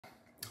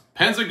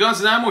Panzer Guns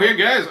and Ammo here,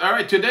 guys. All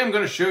right, today I'm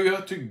going to show you how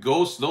to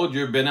ghost load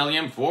your Benelli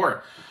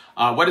M4.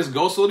 What is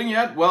ghost loading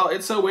yet? Well,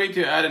 it's a way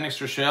to add an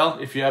extra shell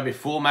if you have a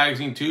full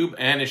magazine tube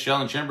and a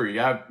shell and chamber. You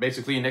have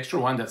basically an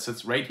extra one that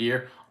sits right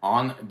here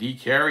on the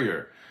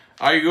carrier.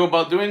 How you go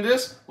about doing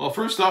this? Well,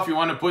 first off, you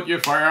want to put your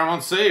firearm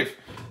on safe.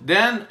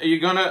 Then you're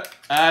going to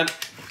add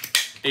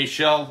a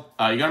shell.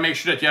 You're going to make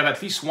sure that you have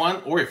at least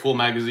one or a full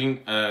magazine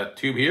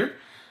tube here.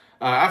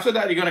 After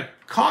that, you're going to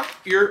cock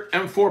your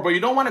M4, but you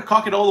don't want to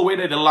cock it all the way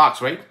that it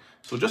locks, right?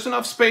 So just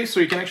enough space so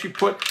you can actually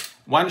put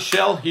one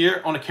shell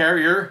here on the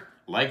carrier,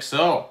 like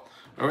so.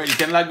 All right, you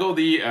can let go of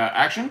the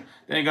action.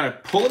 Then you're going to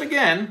pull it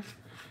again,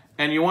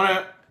 and you want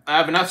to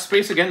have enough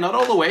space again, not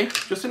all the way,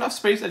 just enough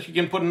space that you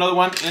can put another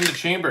one in the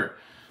chamber.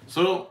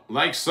 So,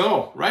 like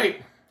so,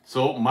 right?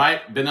 So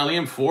my Benelli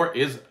M4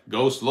 is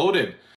ghost loaded.